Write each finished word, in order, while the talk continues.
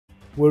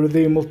where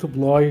they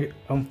multiply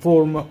and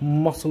form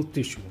muscle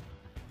tissue.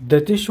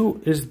 The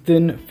tissue is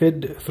then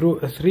fed through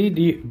a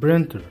 3D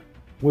printer,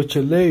 which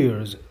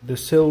layers the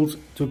cells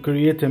to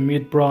create a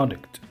meat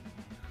product.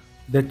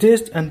 The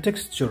taste and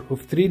texture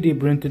of 3D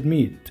printed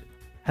meat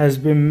has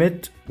been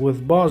met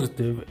with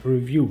positive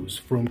reviews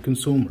from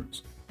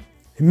consumers.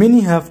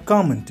 Many have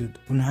commented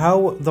on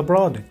how the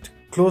product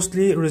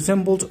closely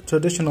resembled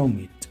traditional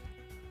meat,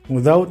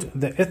 without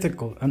the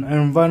ethical and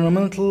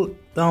environmental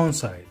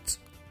downsides.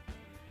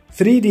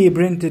 3D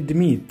printed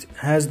meat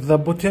has the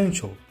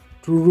potential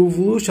to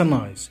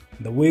revolutionize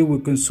the way we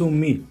consume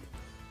meat.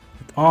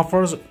 It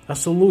offers a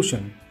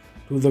solution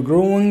to the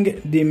growing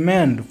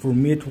demand for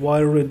meat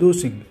while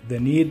reducing the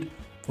need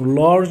for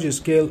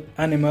large-scale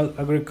animal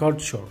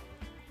agriculture,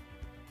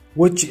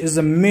 which is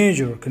a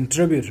major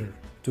contributor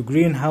to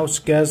greenhouse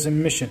gas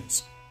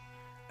emissions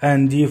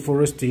and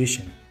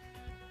deforestation.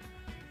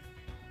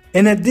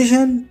 In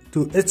addition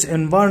to its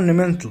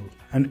environmental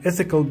and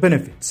ethical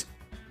benefits,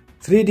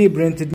 3D printed